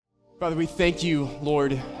Father, we thank you,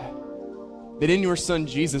 Lord, that in your Son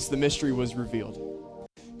Jesus, the mystery was revealed.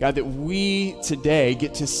 God, that we today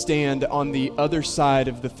get to stand on the other side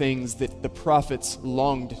of the things that the prophets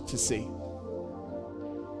longed to see.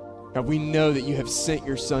 God, we know that you have sent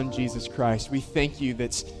your Son, Jesus Christ. We thank you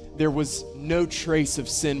that there was no trace of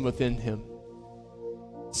sin within him,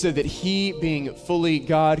 so that he, being fully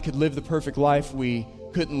God, could live the perfect life we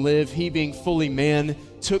couldn't live. He, being fully man,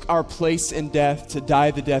 took our place in death to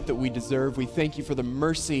die the death that we deserve. We thank you for the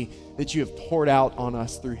mercy that you have poured out on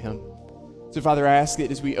us through him. So, Father, I ask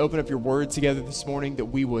that as we open up your word together this morning, that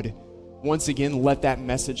we would once again let that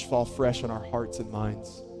message fall fresh on our hearts and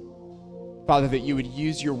minds. Father, that you would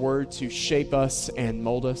use your word to shape us and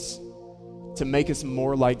mold us, to make us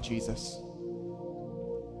more like Jesus.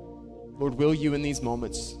 Lord, will you in these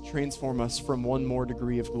moments transform us from one more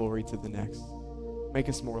degree of glory to the next? Make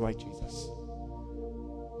us more like Jesus.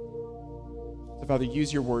 So, Father,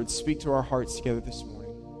 use your words. Speak to our hearts together this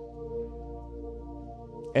morning.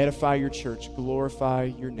 Edify your church. Glorify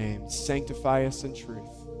your name. Sanctify us in truth,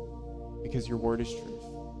 because your word is truth.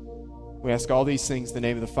 We ask all these things in the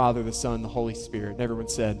name of the Father, the Son, and the Holy Spirit. And everyone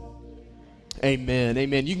said, amen.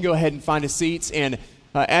 Amen. You can go ahead and find a seat. And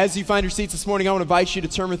as you find your seats this morning, I want to invite you to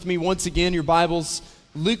turn with me once again, your Bibles,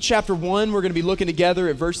 Luke chapter 1. We're going to be looking together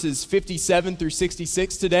at verses 57 through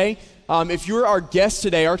 66 today. If you're our guest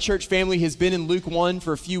today, our church family has been in Luke 1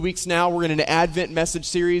 for a few weeks now. We're in an Advent message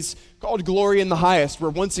series called Glory in the Highest, where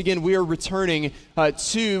once again we are returning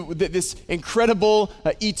to this incredible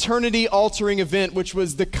eternity-altering event, which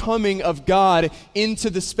was the coming of God into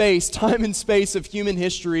the space, time and space of human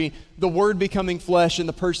history, the Word becoming flesh in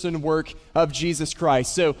the person and work of Jesus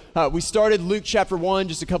Christ. So we started Luke chapter 1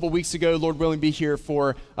 just a couple weeks ago. Lord willing, be here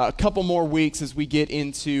for a couple more weeks as we get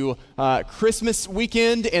into Christmas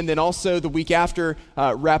weekend, and then also the week after,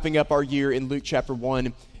 wrapping up our year in Luke chapter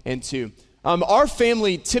 1 and 2. Our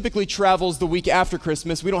family typically travels the week after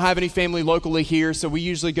Christmas. We don't have any family locally here, so we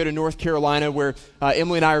usually go to North Carolina, where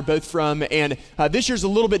Emily and I are both from, and this year's a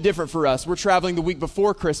little bit different for us. We're traveling the week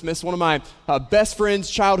before Christmas. One of my best friends,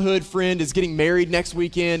 childhood friend, is getting married next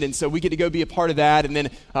weekend, and so we get to go be a part of that, and then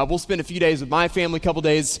we'll spend a few days with my family, a couple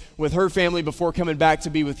days with her family before coming back to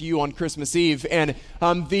be with you on Christmas Eve. And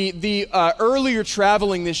the earlier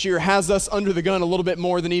traveling this year has us under the gun a little bit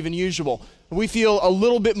more than even usual. We feel a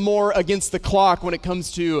little bit more against the clock when it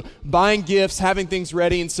comes to buying gifts, having things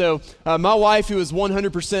ready. And so my wife, who is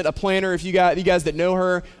 100% a planner, if you guys that know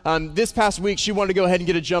her, this past week she wanted to go ahead and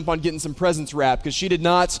get a jump on getting some presents wrapped, because she did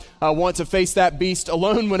not want to face that beast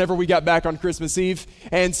alone whenever we got back on Christmas Eve.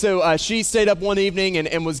 And so she stayed up one evening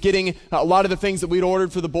and was getting a lot of the things that we'd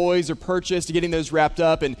ordered for the boys or purchased, getting those wrapped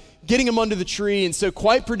up and getting them under the tree. And so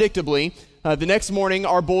quite predictably, the next morning,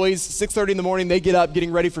 our boys, 6:30 in the morning, they get up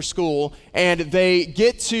getting ready for school, and they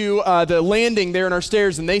get to the landing there in our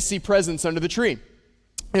stairs, and they see presents under the tree.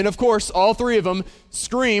 And of course, all three of them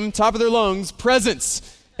scream, top of their lungs, presents.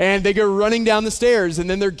 And they go running down the stairs, and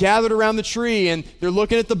then they're gathered around the tree, and they're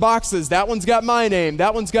looking at the boxes. That one's got my name.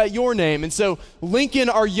 That one's got your name. And so Lincoln,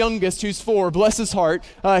 our youngest, who's 4, bless his heart,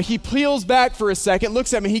 he peels back for a second,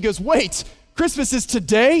 looks at me, he goes, "Wait, Christmas is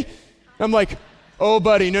today?" I'm like, "Oh,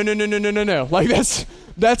 buddy, no. Like,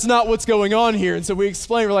 that's not what's going on here." And so we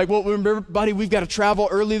explain, we're like, "Well, remember, buddy, we've got to travel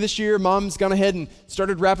early this year. Mom's gone ahead and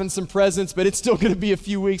started wrapping some presents, but it's still going to be a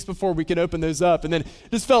few weeks before we can open those up." And then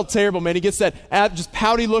it just felt terrible, man. He gets that just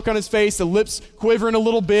pouty look on his face, the lips quivering a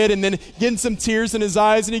little bit, and then getting some tears in his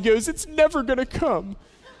eyes, and he goes, "It's never going to come."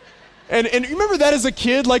 And you remember that as a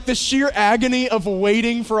kid, like the sheer agony of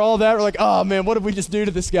waiting for all that. We're like, "Oh man, what did we just do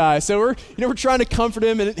to this guy?" So we're trying to comfort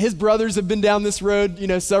him, and his brothers have been down this road,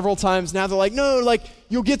 several times now. They're like, "No, like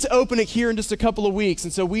you'll get to open it here in just a couple of weeks."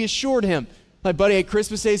 And so we assured him, like, "Buddy, hey,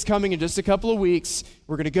 Christmas Day is coming in just a couple of weeks.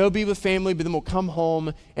 We're going to go be with family, but then we'll come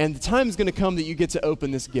home, and the time's going to come that you get to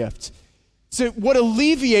open this gift." So what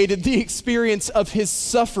alleviated the experience of his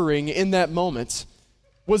suffering in that moment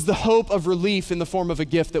was the hope of relief in the form of a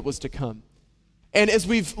gift that was to come. And as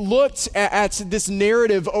we've looked at this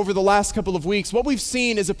narrative over the last couple of weeks, what we've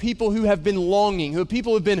seen is a people who have been longing,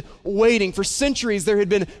 people have been waiting. For centuries, there had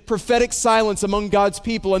been prophetic silence among God's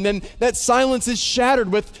people, and then that silence is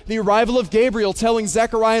shattered with the arrival of Gabriel telling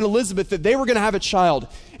Zechariah and Elizabeth that they were going to have a child,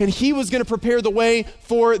 and he was going to prepare the way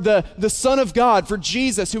for the Son of God, for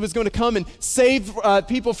Jesus, who was going to come and save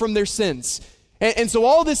people from their sins. And so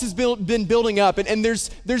all this has been building up, and there's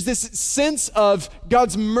this sense of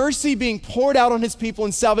God's mercy being poured out on his people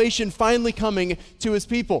and salvation finally coming to his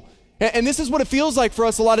people. And this is what it feels like for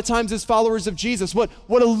us a lot of times as followers of Jesus. What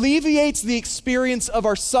alleviates the experience of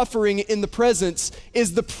our suffering in the present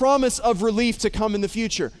is the promise of relief to come in the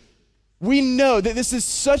future. We know that this is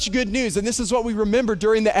such good news, and this is what we remember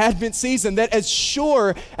during the Advent season, that as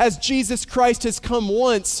sure as Jesus Christ has come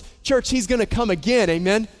once, church, he's going to come again,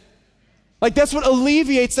 amen? Like that's what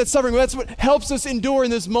alleviates that suffering. That's what helps us endure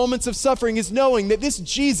in those moments of suffering, is knowing that this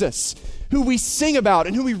Jesus, who we sing about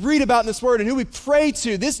and who we read about in this word and who we pray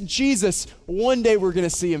to, this Jesus, one day we're going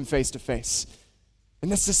to see him face to face.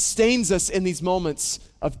 And that sustains us in these moments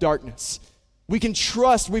of darkness. We can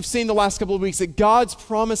trust, we've seen the last couple of weeks, that God's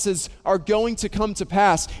promises are going to come to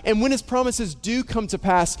pass. And when his promises do come to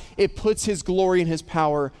pass, it puts his glory and his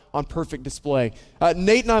power on perfect display.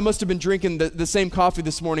 Nate and I must have been drinking the same coffee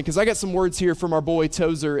this morning, because I got some words here from our boy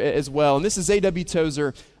Tozer as well. And this is A.W.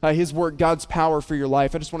 Tozer, his work, God's Power for Your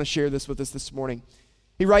Life. I just want to share this with us this morning.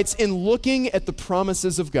 He writes, in looking at the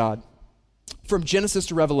promises of God from Genesis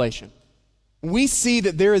to Revelation, we see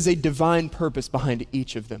that there is a divine purpose behind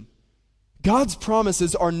each of them. God's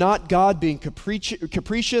promises are not God being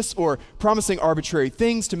capricious or promising arbitrary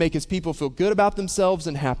things to make his people feel good about themselves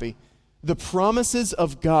and happy. The promises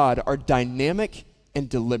of God are dynamic and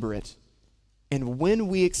deliberate. And when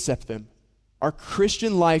we accept them, our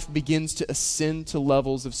Christian life begins to ascend to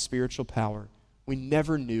levels of spiritual power we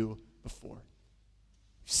never knew before.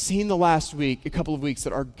 We've seen the last week, a couple of weeks,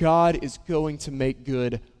 that our God is going to make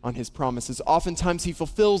good on his promises. Oftentimes he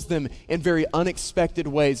fulfills them in very unexpected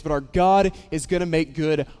ways, but our God is going to make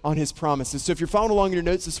good on his promises. So if you're following along in your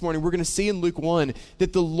notes this morning, we're going to see in Luke 1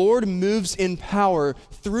 that the Lord moves in power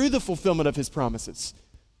through the fulfillment of his promises.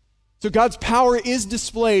 So God's power is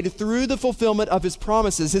displayed through the fulfillment of his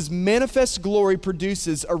promises. His manifest glory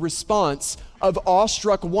produces a response of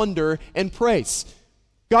awestruck wonder and praise.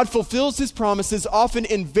 God fulfills his promises often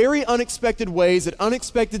in very unexpected ways at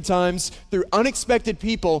unexpected times through unexpected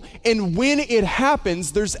people. And when it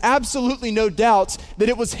happens, there's absolutely no doubt that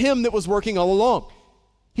it was him that was working all along.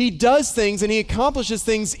 He does things and he accomplishes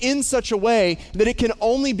things in such a way that it can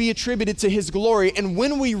only be attributed to his glory. And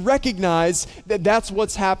when we recognize that that's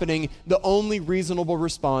what's happening, the only reasonable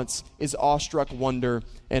response is awestruck wonder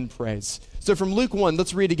and praise. So from Luke 1,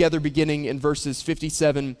 let's read together beginning in verses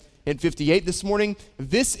 57 and 58 this morning.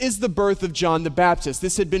 This is the birth of John the Baptist.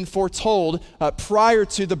 This had been foretold prior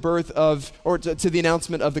to the birth of, or to the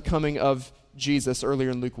announcement of the coming of Jesus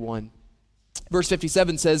earlier in Luke 1. Verse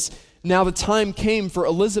 57 says, now the time came for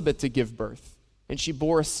Elizabeth to give birth, and she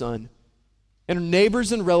bore a son. And her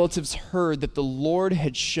neighbors and relatives heard that the Lord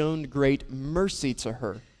had shown great mercy to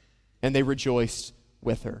her, and they rejoiced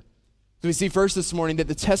with her. So we see first this morning that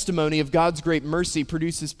the testimony of God's great mercy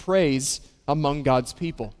produces praise among God's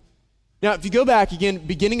people. Now, if you go back again,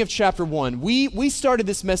 beginning of chapter 1, we started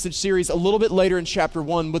this message series a little bit later in chapter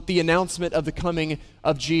 1 with the announcement of the coming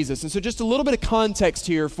of Jesus. And so just a little bit of context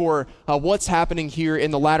here for what's happening here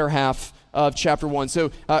in the latter half of chapter 1.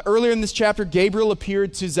 So earlier in this chapter, Gabriel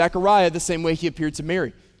appeared to Zechariah the same way he appeared to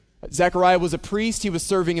Mary. Zechariah was a priest. He was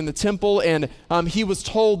serving in the temple, and he was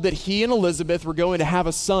told that he and Elizabeth were going to have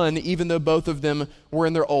a son, even though both of them were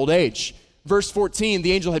in their old age. Verse 14,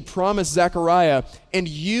 the angel had promised Zechariah, and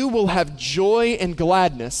you will have joy and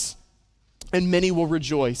gladness, and many will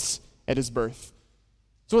rejoice at his birth.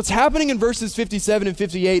 So what's happening in verses 57 and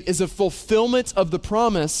 58 is a fulfillment of the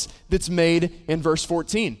promise that's made in verse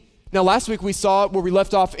 14. Now, last week we saw where we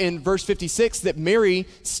left off in verse 56 that Mary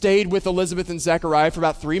stayed with Elizabeth and Zechariah for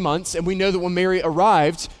about 3 months, and we know that when Mary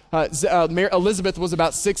arrived, Elizabeth was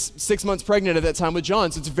about six months pregnant at that time with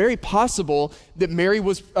John. So it's very possible that Mary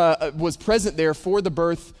was present there for the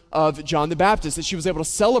birth of John the Baptist, that she was able to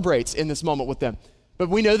celebrate in this moment with them. But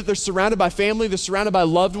we know that they're surrounded by family, they're surrounded by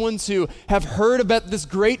loved ones who have heard about this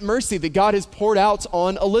great mercy that God has poured out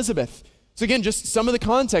on Elizabeth. So again, just some of the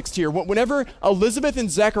context here. Whenever Elizabeth and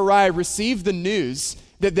Zechariah received the news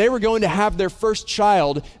that they were going to have their first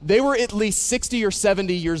child, they were at least 60 or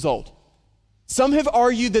 70 years old. Some have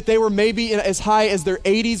argued that they were maybe as high as their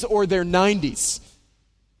 80s or their 90s.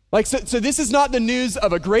 So this is not the news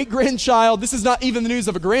of a great-grandchild. This is not even the news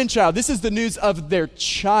of a grandchild. This is the news of their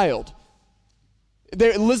child.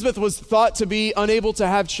 Elizabeth was thought to be unable to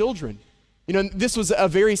have children. You know, this was a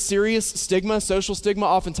very serious stigma, social stigma,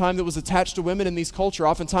 oftentimes that was attached to women in these cultures.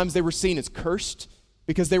 Oftentimes they were seen as cursed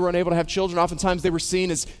because they were unable to have children. Oftentimes they were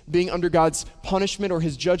seen as being under God's punishment or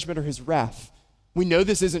his judgment or his wrath. We know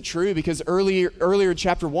this isn't true because earlier in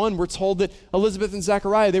chapter 1, we're told that Elizabeth and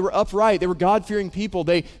Zechariah, they were upright, they were God-fearing people,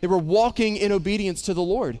 they were walking in obedience to the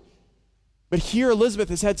Lord. But here Elizabeth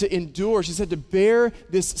has had to endure, she's had to bear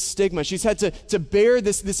this stigma, she's had to bear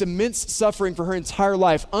this immense suffering for her entire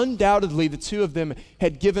life. Undoubtedly, the two of them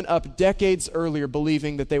had given up decades earlier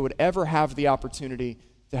believing that they would ever have the opportunity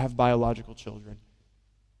to have biological children.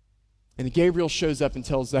 And Gabriel shows up and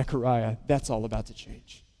tells Zechariah, that's all about to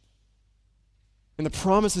change. and the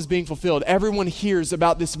promise is being fulfilled. Everyone hears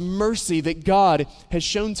about this mercy that God has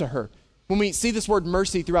shown to her. When we see this word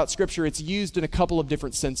mercy throughout Scripture, it's used in a couple of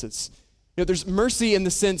different senses. There's mercy in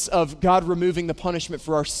the sense of God removing the punishment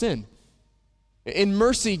for our sin. In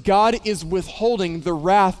mercy, God is withholding the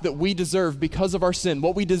wrath that we deserve because of our sin.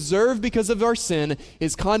 What we deserve because of our sin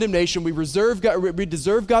is condemnation. We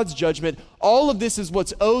deserve God's judgment. All of this is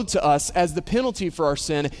what's owed to us as the penalty for our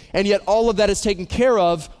sin, and yet all of that is taken care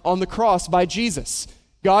of on the cross by Jesus.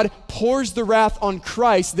 God pours the wrath on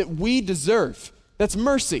Christ that we deserve. That's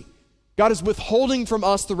mercy. God is withholding from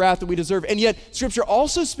us the wrath that we deserve. And yet, Scripture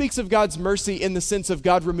also speaks of God's mercy in the sense of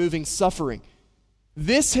God removing suffering.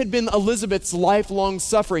 This had been Elizabeth's lifelong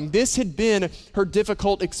suffering. This had been her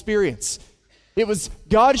difficult experience. It was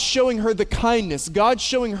God showing her the kindness, God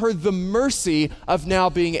showing her the mercy of now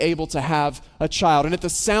being able to have a child. And at the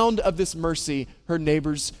sound of this mercy, her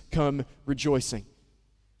neighbors come rejoicing.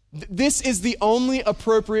 This is the only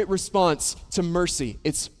appropriate response to mercy.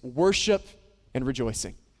 It's worship and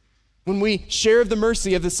rejoicing. When we share of the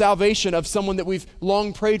mercy of the salvation of someone that we've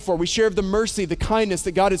long prayed for, we share of the mercy, the kindness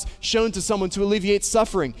that God has shown to someone to alleviate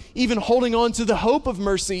suffering, even holding on to the hope of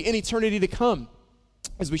mercy in eternity to come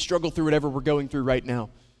as we struggle through whatever we're going through right now.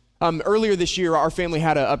 Earlier this year, our family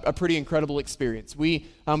had a pretty incredible experience. We,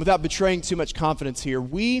 without betraying too much confidence here,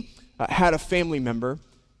 we had a family member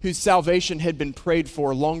whose salvation had been prayed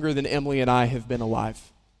for longer than Emily and I have been alive.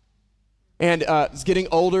 And is getting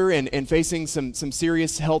older and facing some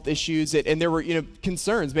serious health issues. And there were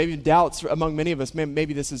concerns, maybe doubts among many of us,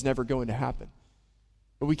 maybe this is never going to happen.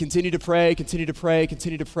 But we continue to pray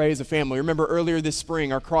as a family. Remember earlier this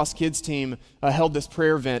spring, our Cross Kids team held this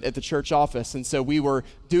prayer event at the church office. And so we were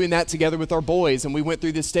doing that together with our boys. And we went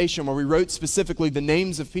through this station where we wrote specifically the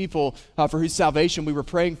names of people for whose salvation we were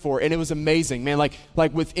praying for. And it was amazing, man.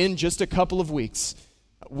 Like within just a couple of weeks,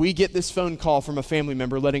 we get this phone call from a family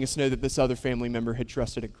member letting us know that this other family member had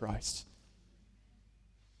trusted in Christ.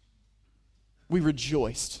 We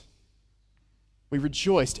rejoiced.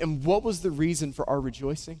 And what was the reason for our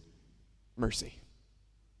rejoicing? Mercy.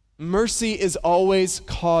 Mercy is always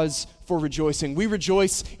cause for rejoicing. We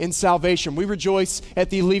rejoice in salvation. We rejoice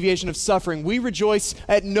at the alleviation of suffering. We rejoice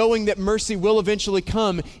at knowing that mercy will eventually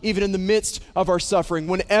come even in the midst of our suffering.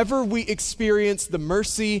 Whenever we experience the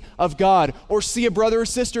mercy of God or see a brother or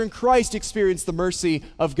sister in Christ experience the mercy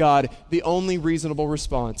of God, the only reasonable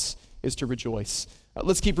response is to rejoice.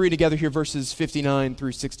 Let's keep reading together here verses 59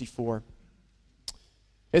 through 64.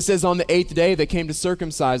 It says, on the 8th day they came to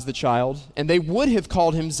circumcise the child, and they would have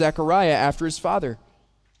called him Zechariah after his father.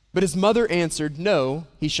 But his mother answered, no,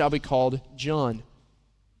 he shall be called John.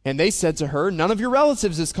 And they said to her, none of your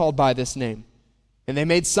relatives is called by this name. And they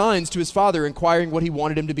made signs to his father, inquiring what he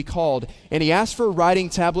wanted him to be called. And he asked for a writing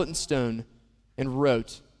tablet and stone, and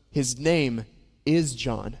wrote, his name is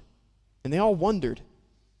John. And they all wondered.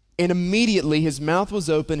 And immediately his mouth was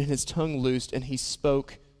open and his tongue loosed, and he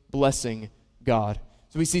spoke, blessing God.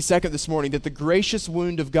 So we see second this morning that the gracious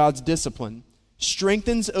wound of God's discipline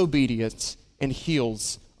strengthens obedience and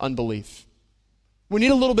heals unbelief. We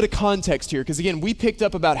need a little bit of context here because, again, we picked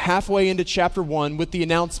up about halfway into chapter 1 with the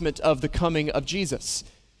announcement of the coming of Jesus.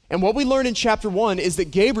 And what we learn in chapter 1 is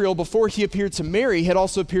that Gabriel, before he appeared to Mary, had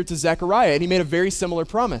also appeared to Zechariah, and he made a very similar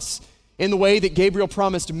promise. In the way that Gabriel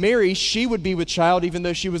promised Mary she would be with child even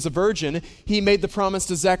though she was a virgin, he made the promise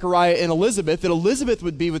to Zechariah and Elizabeth that Elizabeth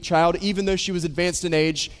would be with child even though she was advanced in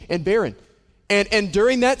age and barren. And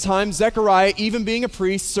during that time, Zechariah, even being a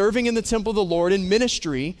priest, serving in the temple of the Lord in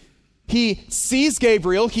ministry, he sees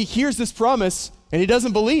Gabriel, he hears this promise, and he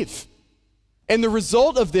doesn't believe. And the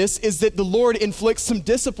result of this is that the Lord inflicts some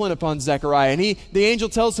discipline upon Zechariah. And the angel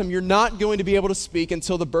tells him, you're not going to be able to speak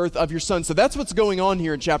until the birth of your son. So that's what's going on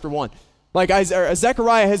here in chapter 1. Like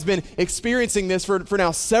Zechariah has been experiencing this for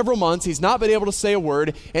now several months. He's not been able to say a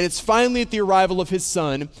word. And it's finally at the arrival of his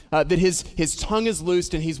son that his tongue is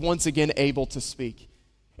loosed and he's once again able to speak.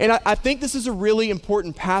 And I think this is a really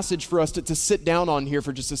important passage for us to sit down on here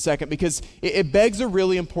for just a second because it begs a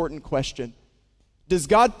really important question. Does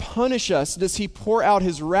God punish us? Does he pour out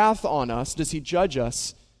his wrath on us? Does he judge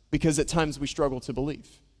us because at times we struggle to believe?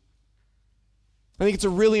 I think it's a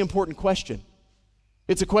really important question.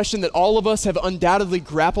 It's a question that all of us have undoubtedly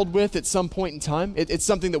grappled with at some point in time. It's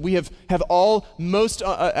something that we have all most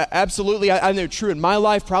absolutely, I know, true in my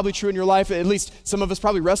life, probably true in your life. At least some of us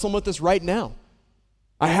probably wrestling with this right now.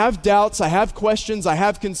 I have doubts, I have questions, I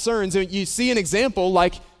have concerns. And you see an example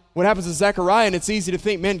like what happens to Zechariah, and it's easy to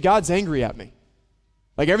think, man, God's angry at me.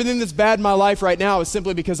 Like everything that's bad in my life right now is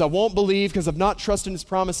simply because I won't believe, because I've not trusted his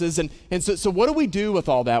promises. And so what do we do with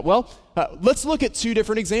all that? Well, let's look at two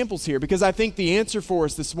different examples here, because I think the answer for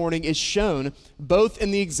us this morning is shown both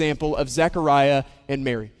in the example of Zechariah and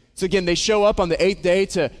Mary. So again, they show up on the 8th day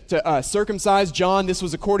to circumcise John. This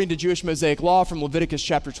was according to Jewish Mosaic law from Leviticus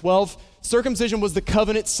chapter 12. Circumcision was the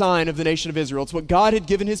covenant sign of the nation of Israel. It's what God had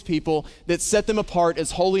given his people that set them apart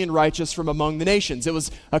as holy and righteous from among the nations. It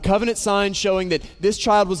was a covenant sign showing that this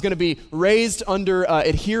child was going to be raised under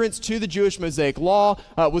adherence to the Jewish Mosaic law,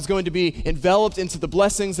 was going to be enveloped into the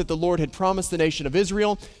blessings that the Lord had promised the nation of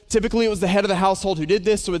Israel. Typically, it was the head of the household who did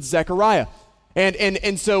this, so it's Zechariah.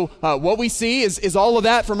 And so what we see is all of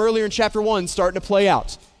that from earlier in chapter 1 starting to play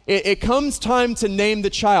out. It comes time to name the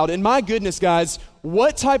child. And my goodness, guys,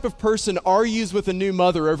 what type of person argues with a new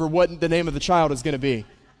mother over what the name of the child is going to be?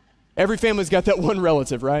 Every family's got that one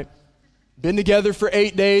relative, right? Been together for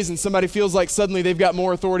 8 days and somebody feels like suddenly they've got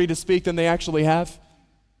more authority to speak than they actually have.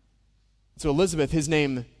 So Elizabeth, his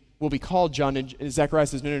name will be called John, and Zechariah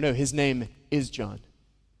says, no, his name is John.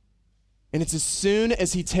 And it's as soon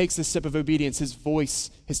as he takes this step of obedience, his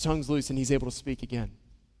voice, his tongue's loose, and he's able to speak again.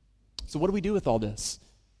 So what do we do with all this?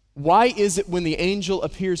 Why is it when the angel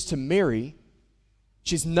appears to Mary,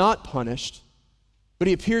 she's not punished, but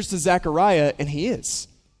he appears to Zechariah, and he is?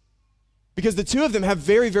 Because the two of them have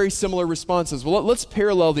very, very similar responses. Well, let's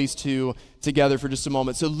parallel these two together for just a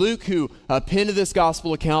moment. So Luke, who penned this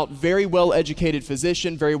gospel account, very well-educated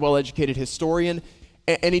physician, very well-educated historian,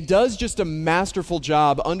 and he does just a masterful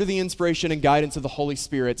job under the inspiration and guidance of the Holy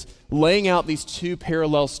Spirit, laying out these two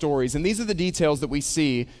parallel stories. And these are the details that we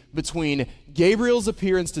see between Gabriel's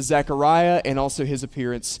appearance to Zechariah and also his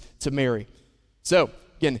appearance to Mary. So,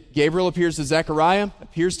 again, Gabriel appears to Zechariah,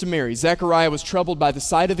 appears to Mary. Zechariah was troubled by the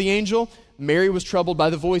sight of the angel. Mary was troubled by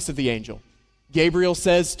the voice of the angel. Gabriel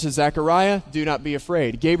says to Zechariah, do not be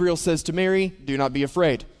afraid. Gabriel says to Mary, do not be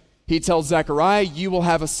afraid. He tells Zechariah, you will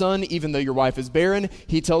have a son even though your wife is barren.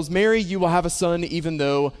 He tells Mary, you will have a son even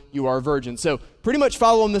though you are a virgin. So pretty much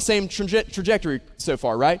following the same trajectory so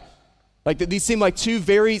far, right? Like these seem like two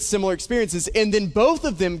very similar experiences, and then both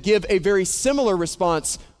of them give a very similar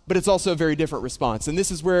response, but it's also a very different response. And this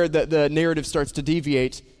is where the narrative starts to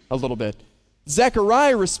deviate a little bit.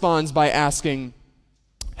 Zechariah responds by asking,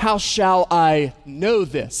 how shall I know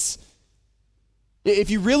this?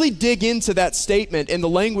 If you really dig into that statement and the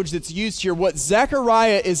language that's used here, what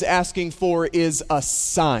Zechariah is asking for is a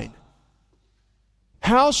sign.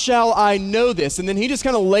 How shall I know this? And then he just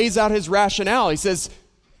kind of lays out his rationale. He says,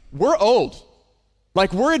 we're old.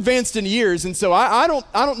 Like, we're advanced in years, and so I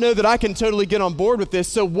don't know that I can totally get on board with this.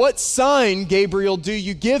 So what sign, Gabriel, do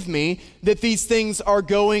you give me that these things are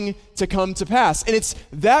going to come to pass? And it's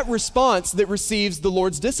that response that receives the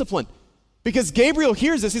Lord's discipline. Because Gabriel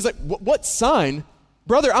hears this, he's like, what sign?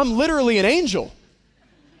 Brother, I'm literally an angel.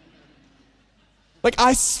 Like,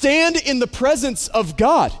 I stand in the presence of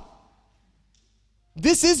God.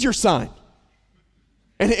 This is your sign.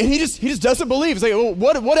 And he just doesn't believe. He's like, well,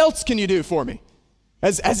 what else can you do for me?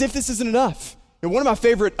 As if this isn't enough. And one of my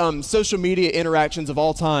favorite social media interactions of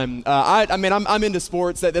all time, I'm into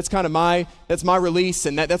sports. That's kind of my release,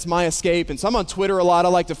 and that's my escape. And so I'm on Twitter a lot. I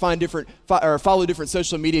like to find follow different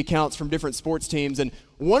social media accounts from different sports teams. And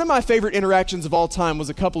one of my favorite interactions of all time was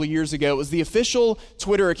a couple of years ago. It was the official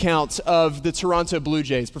Twitter account of the Toronto Blue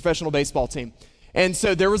Jays, professional baseball team. And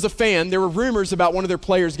so there was a fan. There were rumors about one of their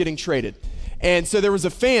players getting traded. And so there was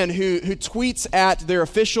a fan who tweets at their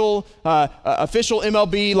official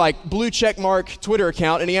MLB, like, blue check mark Twitter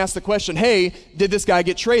account, and he asked the question, hey, did this guy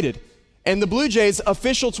get traded? And the Blue Jays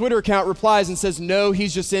official Twitter account replies and says, no,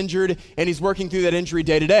 he's just injured, and he's working through that injury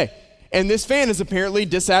day to day. And this fan is apparently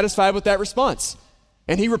dissatisfied with that response.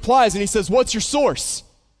 And he replies, and he says, what's your source?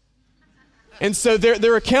 And so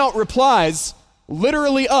their account replies,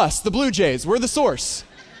 literally us, the Blue Jays, we're the source.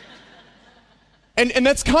 And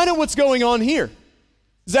that's kind of what's going on here.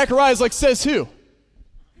 Zechariah's like, says who?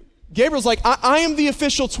 Gabriel's like, I am the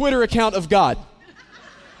official Twitter account of God.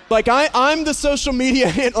 Like, I'm the social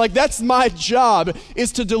media, like, that's my job,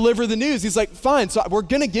 is to deliver the news. He's like, fine, so we're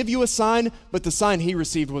going to give you a sign, but the sign he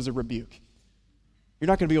received was a rebuke. You're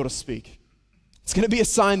not going to be able to speak. It's going to be a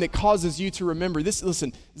sign that causes you to remember this.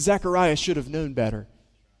 Listen, Zechariah should have known better.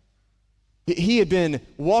 He had been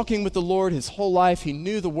walking with the Lord his whole life. He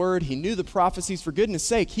knew the word. He knew the prophecies. For goodness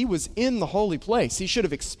sake, he was in the holy place. He should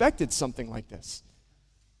have expected something like this.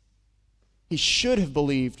 He should have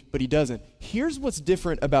believed, but he doesn't. Here's what's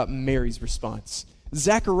different about Mary's response.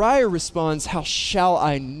 Zechariah responds, how shall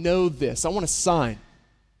I know this? I want a sign.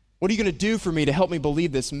 What are you going to do for me to help me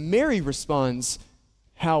believe this? Mary responds,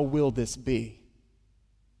 how will this be?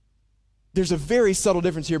 There's a very subtle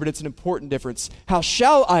difference here, but it's an important difference. How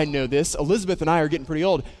shall I know this? Elizabeth and I are getting pretty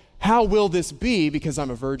old. How will this be? Because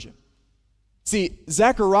I'm a virgin. See,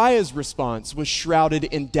 Zechariah's response was shrouded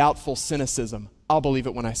in doubtful cynicism. I'll believe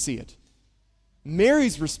it when I see it.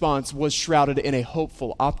 Mary's response was shrouded in a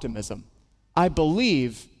hopeful optimism. I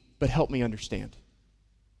believe, but help me understand.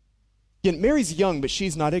 Again, Mary's young, but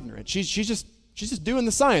she's not ignorant. She's just doing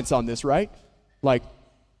the science on this, right? Like,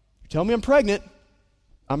 tell me I'm pregnant.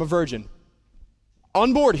 I'm a virgin.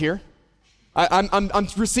 On board here. I'm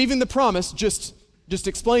receiving the promise. Just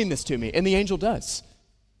explain this to me. And the angel does.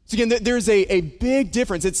 So again, there's a big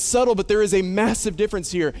difference. It's subtle, but there is a massive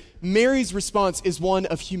difference here. Mary's response is one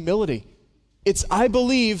of humility. It's, I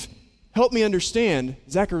believe, help me understand.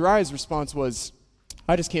 Zechariah's response was,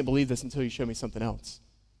 I just can't believe this until you show me something else.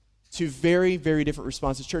 Two very, very different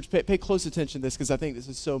responses. Church, pay close attention to this because I think this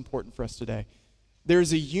is so important for us today.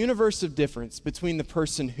 There's a universe of difference between the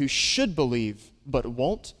person who should believe but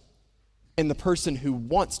won't and the person who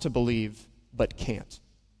wants to believe but can't.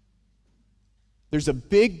 There's a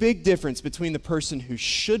big, big difference between the person who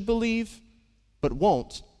should believe but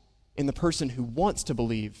won't and the person who wants to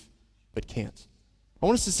believe but can't. I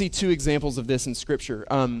want us to see two examples of this in Scripture.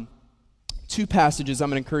 Two passages I'm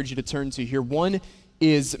going to encourage you to turn to here. One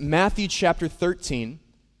is Matthew chapter 13.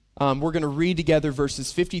 We're going to read together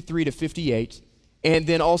verses 53 to 58. And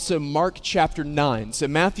then also Mark chapter 9. So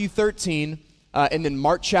Matthew 13 and then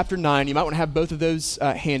Mark chapter 9. You might want to have both of those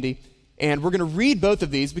handy. And we're going to read both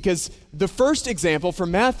of these because the first example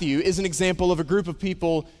from Matthew is an example of a group of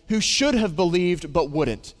people who should have believed but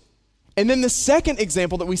wouldn't. And then the second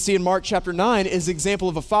example that we see in Mark chapter 9 is an example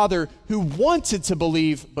of a father who wanted to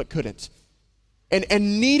believe but couldn't.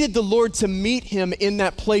 And needed the Lord to meet him in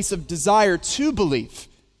that place of desire to believe.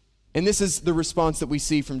 And this is the response that we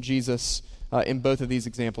see from Jesus in both of these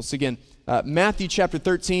examples. So again, Matthew chapter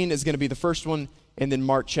 13 is going to be the first one, and then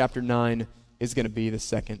Mark chapter 9 is going to be the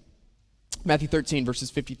second. Matthew 13, verses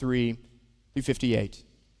 53 through 58.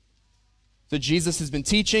 So Jesus has been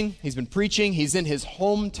teaching, he's been preaching, he's in his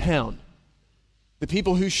hometown. The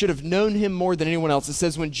people who should have known him more than anyone else. It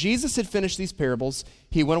says, when Jesus had finished these parables,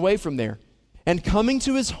 he went away from there. And coming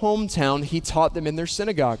to his hometown, he taught them in their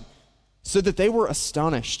synagogue, so that they were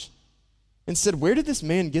astonished and said, where did this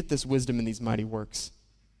man get this wisdom and these mighty works?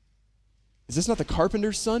 Is this not the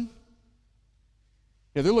carpenter's son?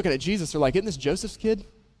 They're looking at Jesus, they're like, isn't this Joseph's kid?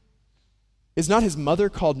 Is not his mother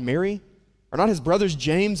called Mary? Are not his brothers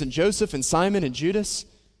James and Joseph and Simon and Judas?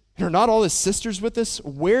 And are not all his sisters with us?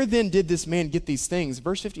 Where then did this man get these things?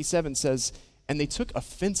 Verse 57 says, and they took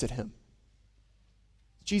offense at him.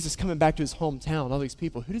 Jesus coming back to his hometown, all these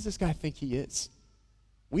people, who does this guy think he is?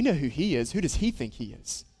 We know who he is. Who does he think he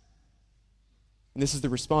is? And this is the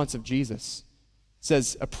response of Jesus. It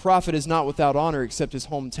says, a prophet is not without honor except his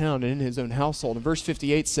hometown and in his own household. And verse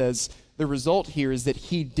 58 says, the result here is that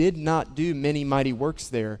he did not do many mighty works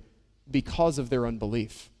there because of their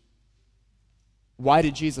unbelief. Why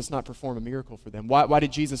did Jesus not perform a miracle for them? Why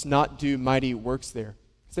did Jesus not do mighty works there?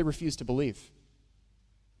 Because they refused to believe.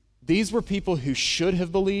 These were people who should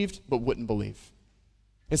have believed but wouldn't believe.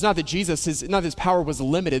 It's not that his power was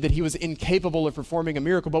limited, that he was incapable of performing a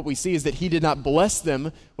miracle. What we see is that he did not bless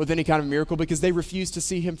them with any kind of miracle because they refused to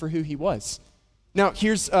see him for who he was. Now,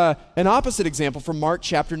 here's an opposite example from Mark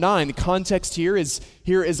chapter 9. The context here is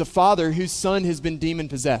a father whose son has been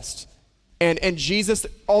demon-possessed. And Jesus,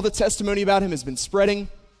 all the testimony about him has been spreading.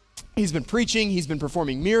 He's been preaching. He's been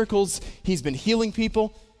performing miracles. He's been healing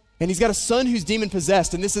people. And he's got a son who's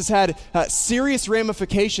demon-possessed, and this has had serious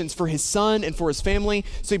ramifications for his son and for his family.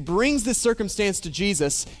 So he brings this circumstance to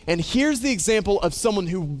Jesus, and here's the example of someone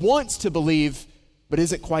who wants to believe but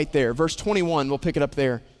isn't quite there. Verse 21, we'll pick it up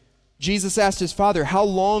there. Jesus asked his father, how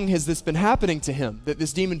long has this been happening to him,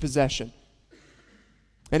 this demon possession?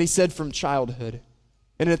 And he said, from childhood.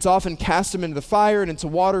 And it's often cast him into the fire and into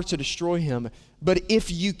water to destroy him. But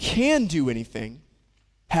if you can do anything,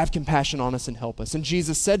 have compassion on us and help us. And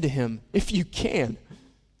Jesus said to him, if you can,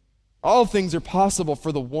 all things are possible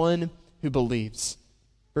for the one who believes.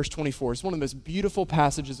 Verse 24 is one of the most beautiful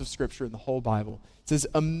passages of Scripture in the whole Bible. It says,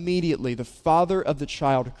 immediately the father of the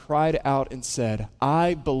child cried out and said,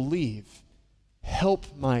 I believe, help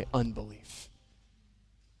my unbelief.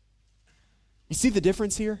 You see the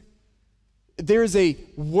difference here? There is a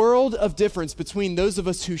world of difference between those of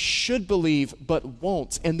us who should believe but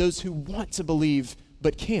won't and those who want to believe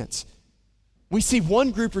but can't. We see one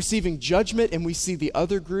group receiving judgment and we see the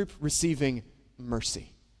other group receiving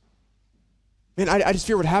mercy. Man, I just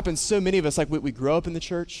fear what happens. So many of us, like we grow up in the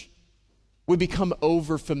church, we become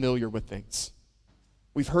over familiar with things.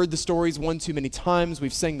 We've heard the stories one too many times.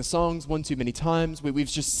 We've sang the songs one too many times. We've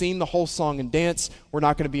just seen the whole song and dance. We're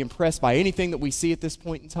not going to be impressed by anything that we see at this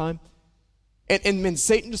point in time. And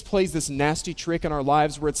Satan just plays this nasty trick in our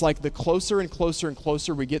lives where it's like the closer and closer and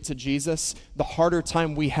closer we get to Jesus, the harder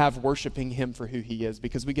time we have worshiping him for who he is,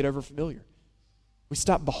 because we get over familiar. We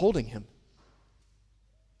stop beholding him.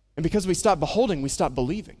 And because we stop beholding, we stop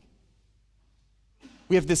believing.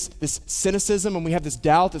 We have this cynicism and we have this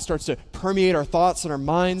doubt that starts to permeate our thoughts and our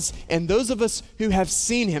minds. And those of us who have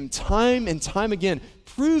seen him time and time again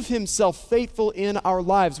prove himself faithful in our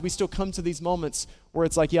lives, we still come to these moments where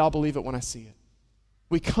it's like, yeah, I'll believe it when I see it.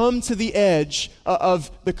 We come to the edge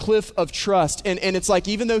of the cliff of trust, and it's like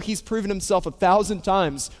even though he's proven himself 1,000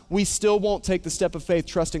 times, we still won't take the step of faith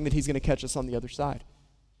trusting that he's going to catch us on the other side.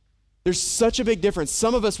 There's such a big difference.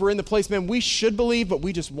 Some of us were in the place, man, we should believe, but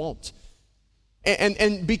we just won't.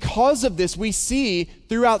 And because of this, we see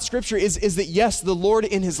throughout Scripture is that, yes, the Lord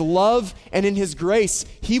in his love and in his grace,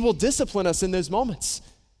 he will discipline us in those moments.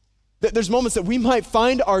 There's moments that we might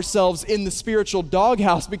find ourselves in the spiritual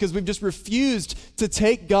doghouse because we've just refused to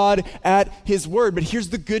take God at his word. But here's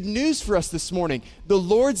the good news for us this morning. The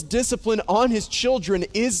Lord's discipline on his children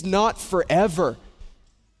is not forever.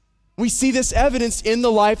 We see this evidence in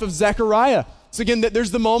the life of Zechariah. So again, there's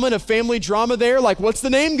the moment of family drama there, like what's the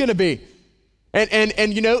name going to be?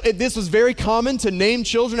 And you know, this was very common to name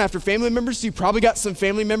children after family members. So you probably got some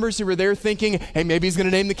family members who were there thinking, hey, maybe he's going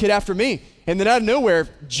to name the kid after me. And then out of nowhere,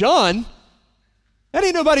 John, that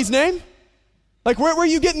ain't nobody's name. Like, where are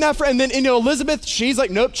you getting that from? And then, you know, Elizabeth, she's like,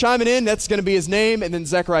 nope, chiming in, that's going to be his name. And then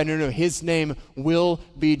Zechariah, no, his name will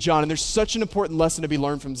be John. And there's such an important lesson to be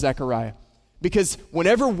learned from Zechariah. Because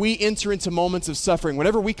whenever we enter into moments of suffering,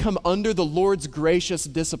 whenever we come under the Lord's gracious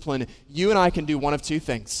discipline, you and I can do one of two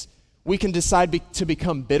things. We can decide to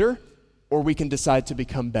become bitter, or we can decide to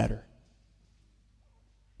become better.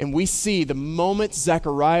 And we see the moment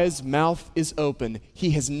Zechariah's mouth is open, he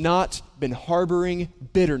has not been harboring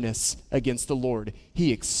bitterness against the Lord.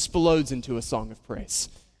 He explodes into a song of praise.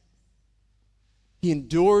 He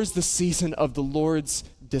endures the season of the Lord's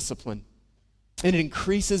discipline. And it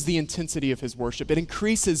increases the intensity of his worship. It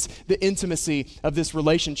increases the intimacy of this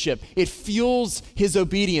relationship. It fuels his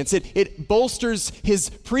obedience. It bolsters his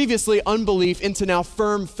previously unbelief into now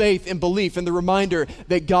firm faith and belief, and the reminder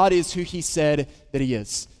that God is who he said that he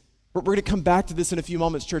is. We're going to come back to this in a few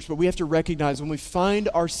moments, church, but we have to recognize when we find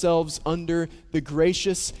ourselves under the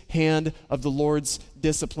gracious hand of the Lord's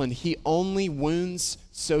discipline, he only wounds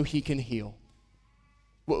so he can heal.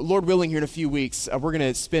 Lord willing, here in a few weeks, we're going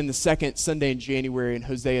to spend the second Sunday in January in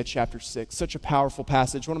Hosea chapter 6. Such a powerful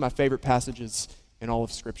passage, one of my favorite passages in all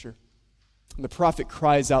of Scripture. And the prophet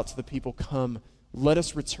cries out to the people, come, let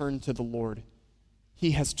us return to the Lord.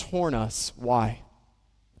 He has torn us. Why?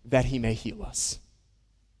 That he may heal us.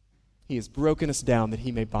 He has broken us down that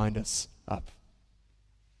he may bind us up.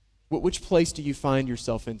 Which place do you find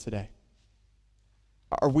yourself in today?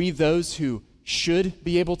 Are we those who should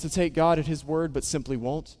be able to take God at his word, but simply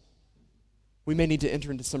won't? We may need to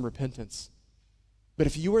enter into some repentance. But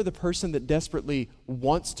if you are the person that desperately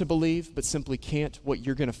wants to believe, but simply can't, what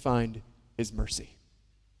you're going to find is mercy.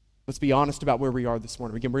 Let's be honest about where we are this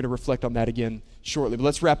morning. Again, we're going to reflect on that again shortly. But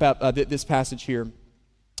let's wrap up this passage here,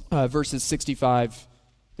 verses 65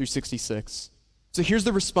 through 66. So here's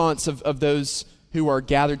the response of those who are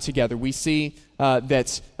gathered together. We see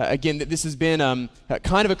that this has been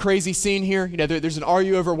kind of a crazy scene here. You know, there's an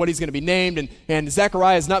argument over what he's going to be named, and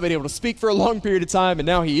Zechariah has not been able to speak for a long period of time, and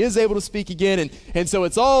now he is able to speak again, and so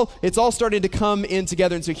it's all starting to come in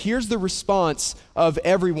together. And so here's the response of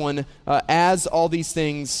everyone as all these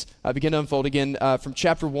things begin to unfold. Again, from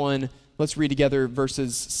chapter 1, let's read together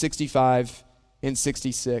verses 65 and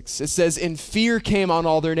 66. It says, "And fear came on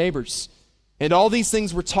all their neighbors. And all these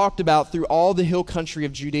things were talked about through all the hill country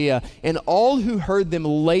of Judea, and all who heard them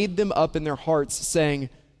laid them up in their hearts, saying,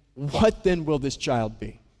 what then will this child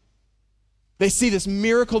be?" They see this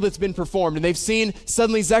miracle that's been performed, and they've seen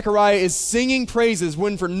suddenly Zechariah is singing praises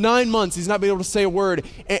when for 9 months he's not been able to say a word,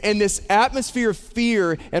 and this atmosphere of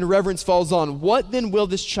fear and reverence falls on. What then will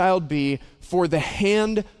this child be? For the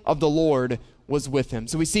hand of the Lord was with him.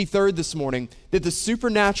 So we see third this morning that the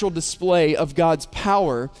supernatural display of God's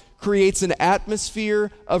power creates an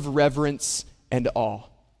atmosphere of reverence and awe.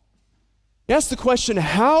 Ask the question,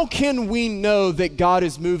 how can we know that God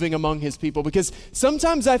is moving among his people? Because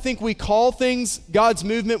sometimes I think we call things God's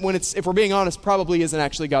movement when it's, if we're being honest, probably isn't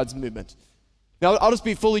actually God's movement. Now, I'll just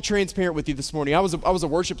be fully transparent with you this morning. I was a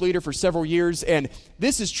worship leader for several years, and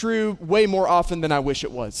this is true way more often than I wish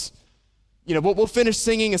it was. We'll finish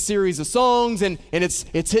singing a series of songs and it's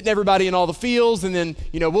hitting everybody in all the feels, and then,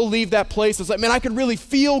 we'll leave that place. It's like, man, I could really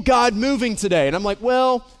feel God moving today. And I'm like,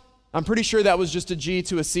 well, I'm pretty sure that was just a G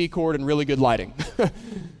to a C chord and really good lighting.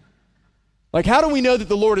 Like, how do we know that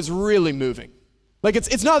the Lord is really moving? Like,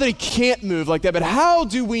 it's not that he can't move like that, but how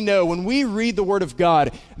do we know when we read the Word of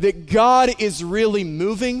God that God is really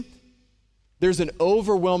moving? There's an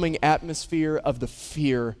overwhelming atmosphere of the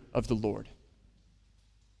fear of the Lord.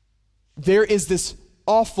 There is this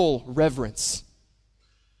awful reverence,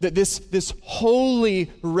 that this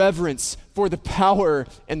holy reverence for the power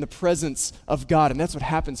and the presence of God. And that's what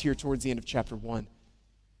happens here towards the end of chapter 1.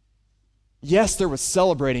 Yes, there was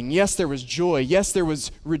celebrating. Yes, there was joy. Yes, there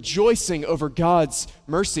was rejoicing over God's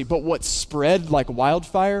mercy. But what spread like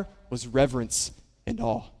wildfire was reverence and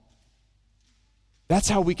awe. That's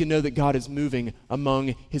how we can know that God is moving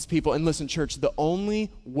among his people. And listen, church, the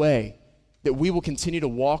only way that we will continue to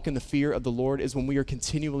walk in the fear of the Lord is when we are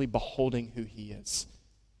continually beholding who he is.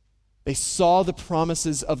 They saw the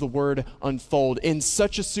promises of the word unfold in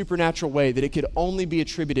such a supernatural way that it could only be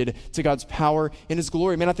attributed to God's power and his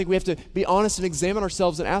glory. Man, I think we have to be honest and examine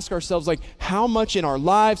ourselves and ask ourselves, like, how much in our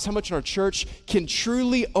lives, how much in our church can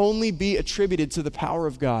truly only be attributed to the power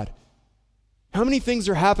of God? How many things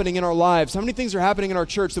are happening in our lives? How many things are happening in our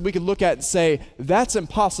church that we could look at and say, that's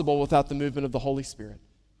impossible without the movement of the Holy Spirit?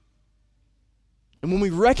 And when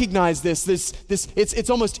we recognize this, it's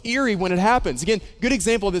almost eerie when it happens. Again, good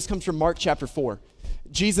example of this comes from Mark chapter 4.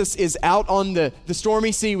 Jesus is out on the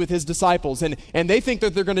stormy sea with his disciples, and they think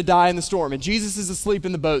that they're going to die in the storm, and Jesus is asleep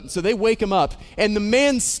in the boat. And so they wake him up, and the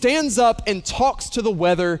man stands up and talks to the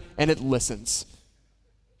weather, and it listens.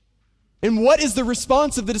 And what is the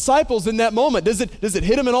response of the disciples in that moment? Does it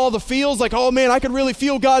hit them in all the feels? Like, oh man, I could really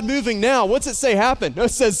feel God moving now. What's it say happened? No, it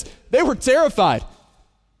says they were terrified.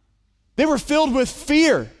 They were filled with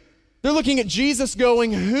fear. They're looking at Jesus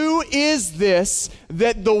going, who is this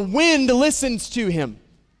that the wind listens to him?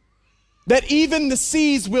 That even the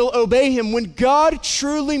seas will obey him. When God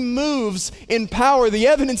truly moves in power, the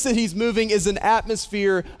evidence that he's moving is an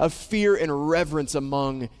atmosphere of fear and reverence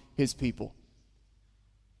among his people.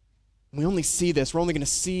 We only see this, we're only going to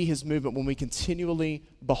see his movement when we continually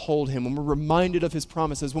behold him, when we're reminded of his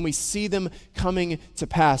promises, when we see them coming to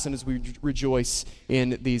pass, and as we rejoice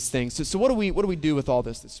in these things. So what do we do with all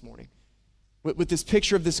this morning? With this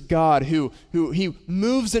picture of this God who he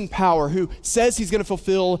moves in power, who says he's going to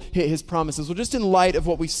fulfill his promises. Well, just in light of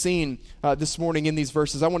what we've seen this morning in these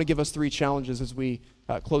verses, I want to give us 3 challenges as we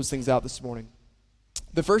close things out this morning.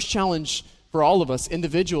 The first challenge for all of us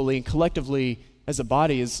individually and collectively as a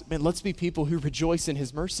body is, man, let's be people who rejoice in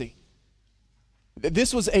his mercy.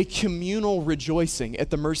 This was a communal rejoicing at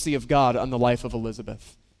the mercy of God on the life of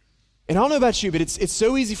Elizabeth. And I don't know about you, but it's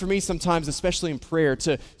so easy for me sometimes, especially in prayer,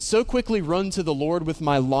 to so quickly run to the Lord with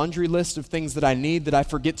my laundry list of things that I need that I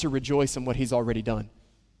forget to rejoice in what he's already done.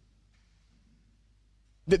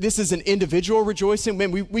 That this is an individual rejoicing.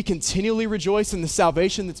 Man, we continually rejoice in the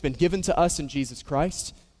salvation that's been given to us in Jesus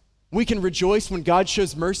Christ. We can rejoice when God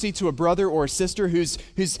shows mercy to a brother or a sister who's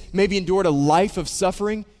maybe endured a life of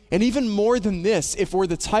suffering. And even more than this, if we're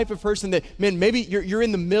the type of person that, man, maybe you're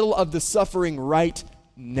in the middle of the suffering right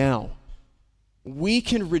now, we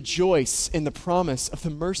can rejoice in the promise of the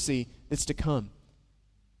mercy that's to come.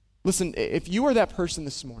 Listen, if you are that person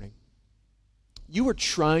this morning, you are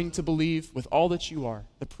trying to believe with all that you are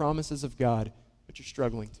the promises of God, but you're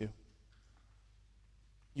struggling to.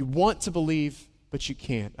 You want to believe, but you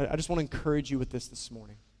can't. I just want to encourage you with this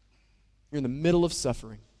morning. You're in the middle of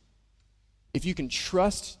suffering. If you can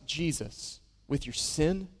trust Jesus with your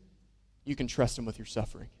sin, you can trust him with your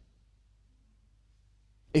suffering.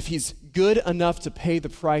 If he's good enough to pay the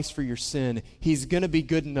price for your sin, he's going to be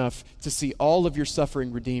good enough to see all of your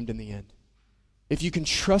suffering redeemed in the end. If you can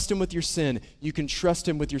trust him with your sin, you can trust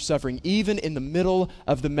him with your suffering, even in the middle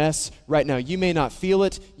of the mess right now. You may not feel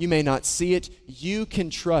it, you may not see it. You can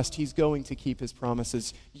trust he's going to keep his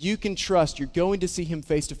promises. You can trust you're going to see him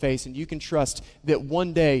face to face, and you can trust that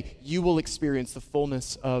one day you will experience the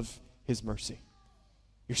fullness of his mercy.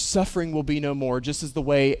 Your suffering will be no more, just as the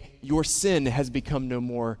way your sin has become no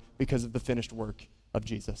more because of the finished work of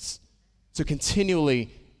Jesus. So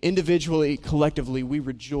continually, individually, collectively, we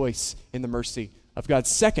rejoice in the mercy of God.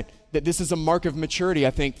 Second, that this is a mark of maturity,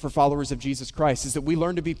 I think, for followers of Jesus Christ, is that we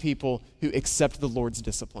learn to be people who accept the Lord's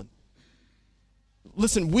discipline.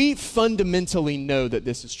 Listen, we fundamentally know that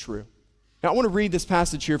this is true. Now, I want to read this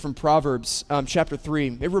passage here from Proverbs chapter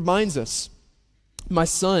 3. It reminds us, my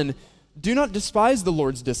son, do not despise the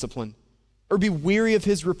Lord's discipline or be weary of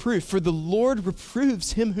his reproof, for the Lord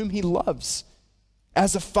reproves him whom he loves,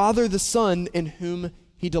 as a father the son in whom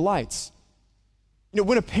he delights.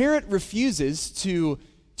 When a parent refuses to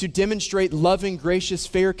demonstrate loving, gracious,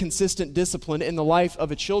 fair, consistent discipline in the life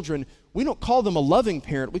of a children, we don't call them a loving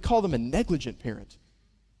parent, we call them a negligent parent.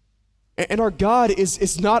 And our God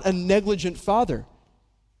is not a negligent father.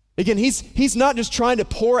 Again, he's not just trying to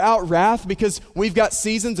pour out wrath because we've got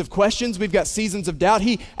seasons of questions, we've got seasons of doubt.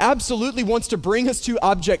 He absolutely wants to bring us to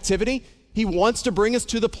objectivity. He wants to bring us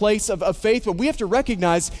to the place of faith, but we have to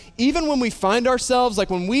recognize, even when we find ourselves, like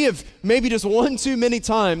when we have maybe just one too many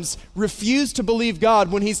times refused to believe God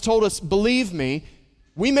when he's told us, believe me,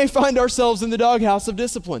 we may find ourselves in the doghouse of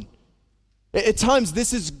discipline. At times,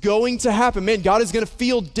 this is going to happen. Man, God is going to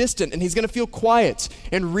feel distant, and he's going to feel quiet,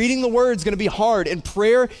 and reading the word is going to be hard, and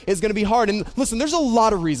prayer is going to be hard. And listen, there's a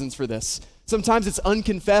lot of reasons for this. Sometimes it's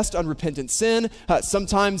unconfessed, unrepentant sin.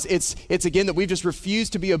 Sometimes it's again, that we've just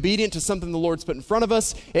refused to be obedient to something the Lord's put in front of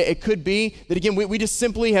us. It could be that, again, we just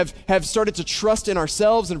simply have started to trust in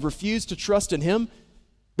ourselves and refused to trust in him.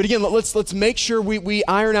 But again, let's make sure we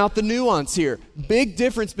iron out the nuance here. Big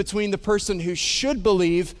difference between the person who should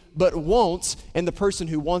believe but won't and the person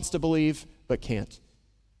who wants to believe but can't.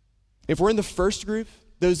 If we're in the first group,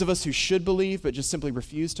 those of us who should believe but just simply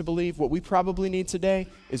refuse to believe, what we probably need today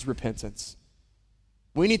is repentance.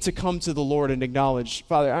 We need to come to the Lord and acknowledge,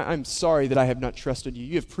 Father, I'm sorry that I have not trusted you.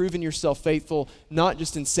 You have proven yourself faithful, not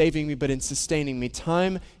just in saving me, but in sustaining me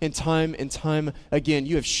time and time and time again.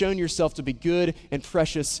 You have shown yourself to be good and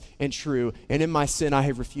precious and true. And in my sin, I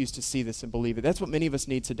have refused to see this and believe it. That's what many of us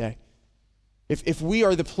need today. If we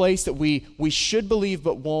are the place that we should believe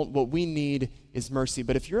but won't, what we need is mercy.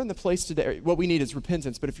 But if you're in the place today, what we need is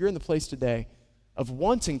repentance. But if you're in the place today of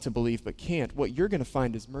wanting to believe but can't, what you're going to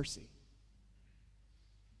find is mercy.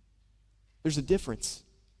 There's a difference.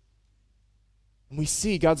 And we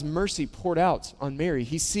see God's mercy poured out on Mary.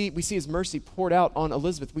 We see his mercy poured out on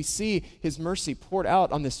Elizabeth. We see his mercy poured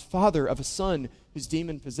out on this father of a son who's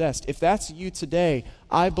demon-possessed. If that's you today,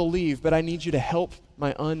 I believe, but I need you to help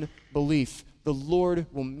my unbelief. The Lord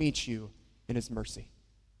will meet you in his mercy.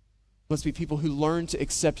 Let's be people who learn to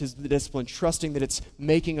accept his discipline, trusting that it's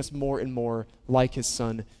making us more and more like his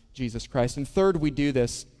son, Jesus Christ. And third, we do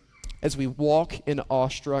this as we walk in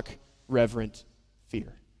awestruck, reverent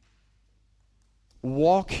fear.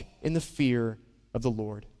 Walk in the fear of the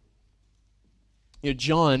Lord.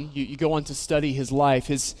 John, you go on to study his life.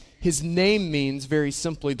 His name means, very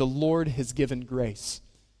simply, the Lord has given grace.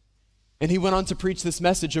 And he went on to preach this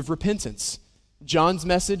message of repentance. John's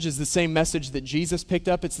message is the same message that Jesus picked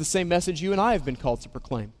up. It's the same message you and I have been called to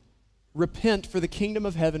proclaim. Repent, for the kingdom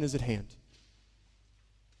of heaven is at hand.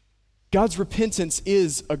 God's repentance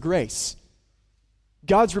is a grace.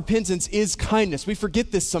 God's repentance is kindness. We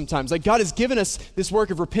forget this sometimes. Like, God has given us this work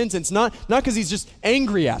of repentance, not because he's just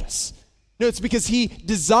angry at us. No, it's because he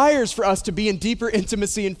desires for us to be in deeper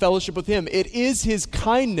intimacy and fellowship with him. It is his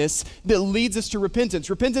kindness that leads us to repentance.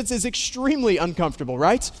 Repentance is extremely uncomfortable,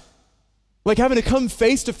 right? Like having to come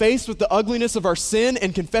face to face with the ugliness of our sin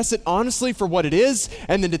and confess it honestly for what it is,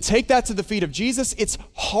 and then to take that to the feet of Jesus. It's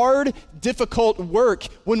hard, difficult work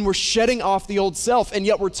when we're shedding off the old self, and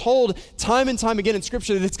yet we're told time and time again in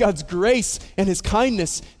Scripture that it's God's grace and his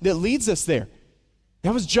kindness that leads us there.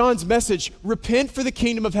 That was John's message. Repent, for the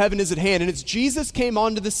kingdom of heaven is at hand. And as Jesus came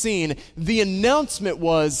onto the scene, the announcement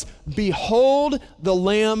was, behold the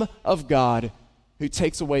Lamb of God who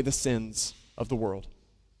takes away the sins of the world.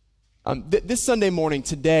 This Sunday morning,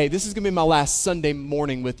 today, this is going to be my last Sunday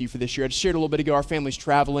morning with you for this year. I just shared a little bit ago, our family's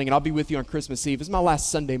traveling, and I'll be with you on Christmas Eve. This is my last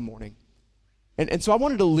Sunday morning. And so I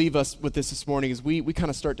wanted to leave us with this morning as we kind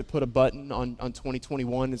of start to put a button on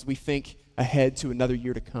 2021 as we think ahead to another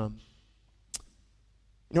year to come.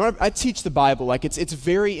 I teach the Bible. Like, it's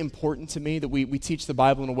very important to me that we teach the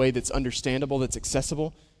Bible in a way that's understandable, that's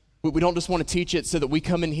accessible. We don't just want to teach it so that we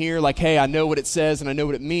come in here like, hey, I know what it says and I know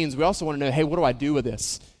what it means. We also want to know, hey, what do I do with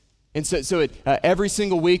this? And so every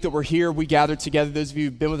single week that we're here, we gather together. Those of you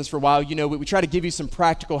who've been with us for a while, we try to give you some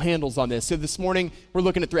practical handles on this. So this morning, we're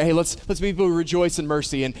looking at let's be people who rejoice in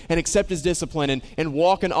mercy and accept his discipline and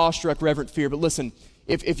walk in awestruck, reverent fear. But listen,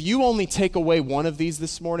 if you only take away one of these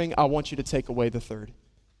this morning, I want you to take away the third.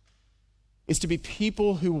 Is to be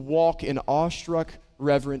people who walk in awestruck,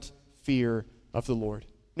 reverent fear of the Lord.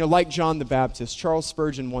 Like John the Baptist, Charles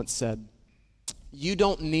Spurgeon once said, you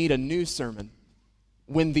don't need a new sermon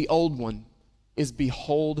when the old one is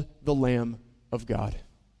behold the Lamb of God.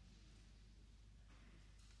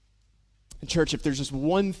 And church, if there's just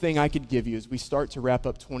one thing I could give you as we start to wrap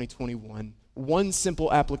up 2021, one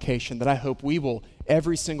simple application that I hope we will,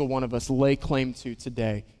 every single one of us, lay claim to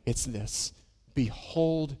today, it's this: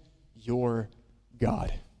 behold your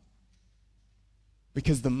God.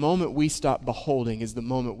 Because the moment we stop beholding is the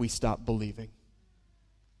moment we stop believing.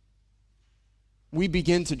 we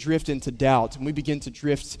begin to drift into doubt and we begin to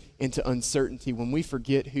drift into uncertainty when we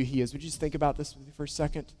forget who he is. Would you just think about this with me for a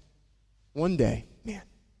second? One day,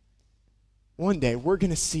 we're going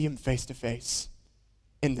to see him face to face.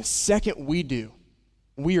 And the second we do,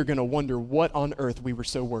 we are going to wonder what on earth we were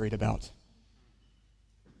so worried about.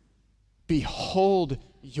 Behold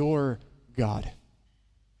your God.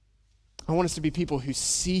 I want us to be people who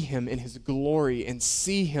see him in his glory and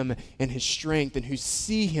see him in his strength and who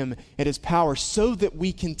see him at his power so that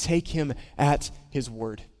we can take him at his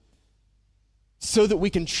word. So that we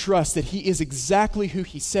can trust that he is exactly who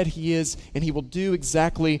he said he is and he will do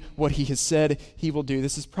exactly what he has said he will do.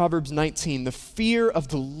 This is Proverbs 19. The fear of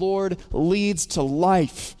the Lord leads to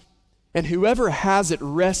life, and whoever has it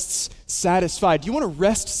rests satisfied. Do you want to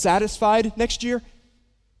rest satisfied next year?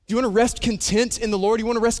 Do you want to rest content in the Lord? Do you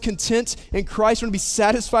want to rest content in Christ? You want to be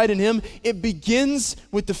satisfied in him? It begins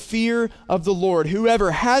with the fear of the Lord.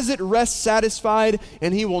 Whoever has it rests satisfied,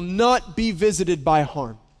 and he will not be visited by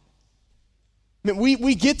harm. I mean,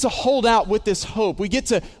 we get to hold out with this hope. We get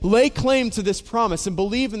to lay claim to this promise and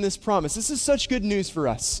believe in this promise. This is such good news for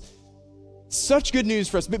us. Such good news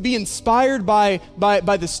for us. But be inspired by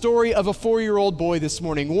the story of a 4-year-old boy this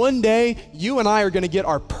morning. One day, you and I are going to get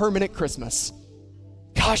our permanent Christmas.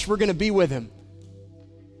 Gosh, we're going to be with him.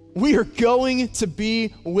 We are going to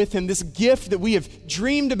be with him. This gift that we have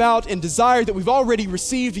dreamed about and desired, that we've already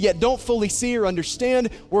received, yet don't fully see or understand,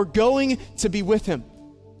 we're going to be with him.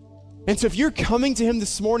 And so if you're coming to him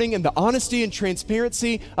this morning in the honesty and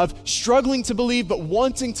transparency of struggling to believe but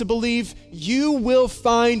wanting to believe, you will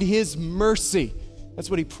find his mercy. That's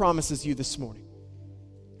what he promises you this morning.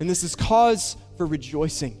 And this is cause for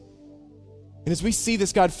rejoicing. And as we see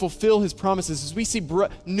this God fulfill his promises, as we see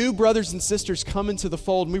new brothers and sisters come into the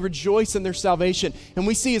fold, and we rejoice in their salvation, and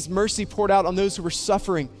we see his mercy poured out on those who are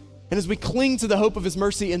suffering, and as we cling to the hope of his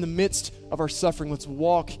mercy in the midst of our suffering, let's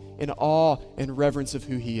walk in awe and reverence of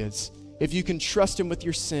who he is. If you can trust him with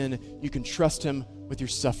your sin, you can trust him with your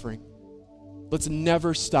suffering. Let's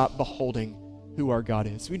never stop beholding who our God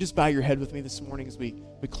is. Will you just bow your head with me this morning as we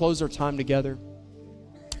close our time together?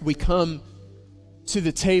 We come to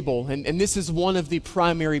the table, and this is one of the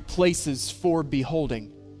primary places for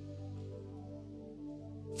beholding,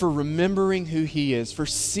 for remembering who he is, for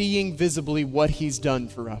seeing visibly what he's done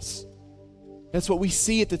for us. That's what we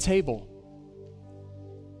see at the table.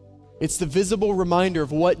 It's the visible reminder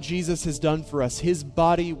of what Jesus has done for us. His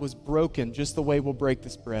body was broken just the way we'll break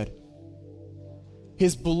this bread.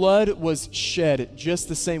 His blood was shed just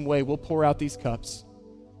the same way we'll pour out these cups.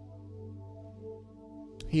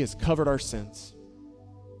 He has covered our sins.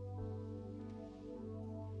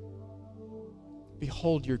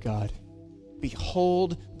 Behold your God.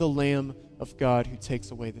 Behold the Lamb of God who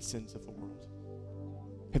takes away the sins of the world.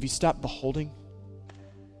 Have you stopped beholding?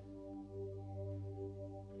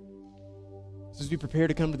 So as we prepare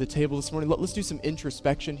to come to the table this morning, let's do some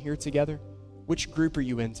introspection here together. Which group are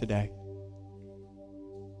you in today?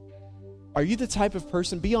 Are you the type of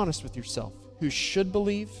person, be honest with yourself, who should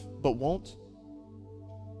believe but won't?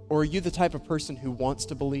 Or are you the type of person who wants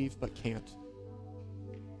to believe but can't?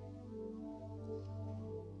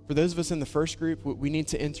 For those of us in the first group, we need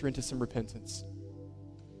to enter into some repentance.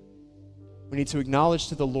 We need to acknowledge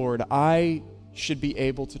to the Lord, I should be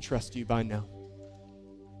able to trust you by now.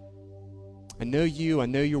 I know you, I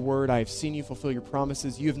know your word, I have seen you fulfill your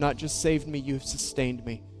promises. You have not just saved me, you have sustained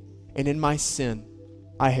me. And in my sin,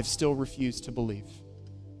 I have still refused to believe.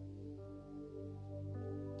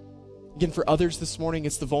 Again, for others this morning,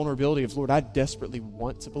 it's the vulnerability of, Lord, I desperately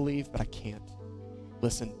want to believe, but I can't.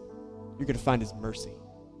 Listen, you're going to find his mercy.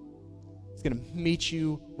 He's going to meet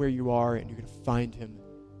you where you are, and you're going to find him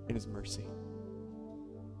in his mercy.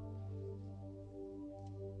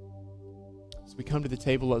 As we come to the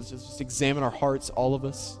table, let's just examine our hearts, all of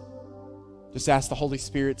us. Just ask the Holy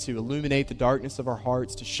Spirit to illuminate the darkness of our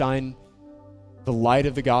hearts, to shine the light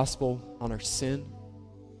of the gospel on our sin.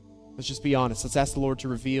 Let's just be honest. Let's ask the Lord to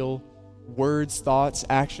reveal words, thoughts,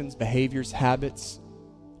 actions, behaviors, habits,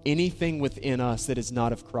 anything within us that is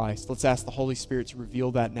not of Christ. Let's ask the Holy Spirit to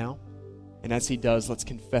reveal that now. And as he does, let's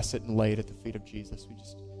confess it and lay it at the feet of Jesus. We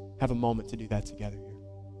just have a moment to do that together here.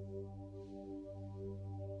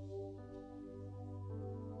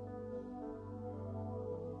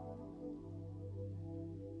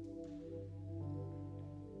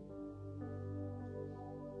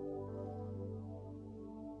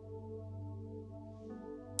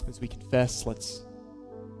 As we confess, let's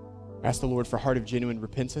ask the Lord for a heart of genuine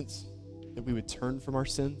repentance, that we would turn from our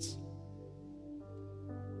sins,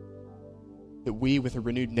 that we, with a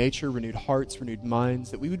renewed nature, renewed hearts, renewed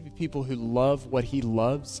minds, that we would be people who love what he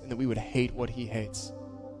loves and that we would hate what he hates.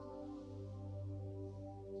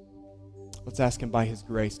 Let's ask him by his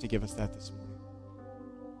grace to give us that this morning.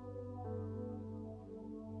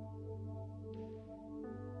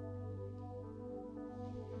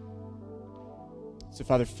 So,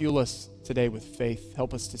 Father, fuel us today with faith.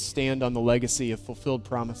 Help us to stand on the legacy of fulfilled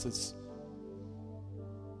promises.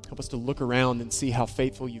 Help us to look around and see how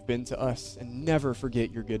faithful you've been to us and never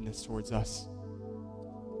forget your goodness towards us.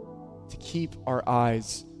 To keep our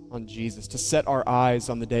eyes on Jesus, to set our eyes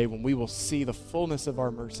on the day when we will see the fullness of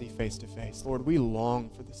our mercy face to face. Lord, we long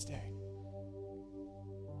for this day.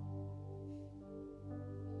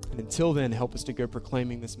 And until then, help us to go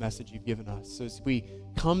proclaiming this message you've given us. So as we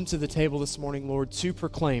come to the table this morning, Lord, to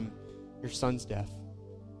proclaim your Son's death,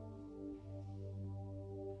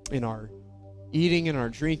 in our eating and our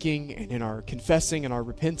drinking and in our confessing and our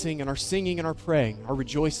repenting and our singing and our praying, our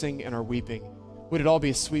rejoicing and our weeping, would it all be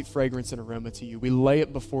a sweet fragrance and aroma to you? We lay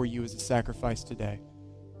it before you as a sacrifice today.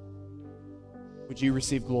 Would you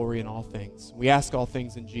receive glory in all things? We ask all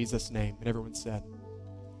things in Jesus' name. And everyone said,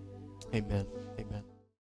 amen.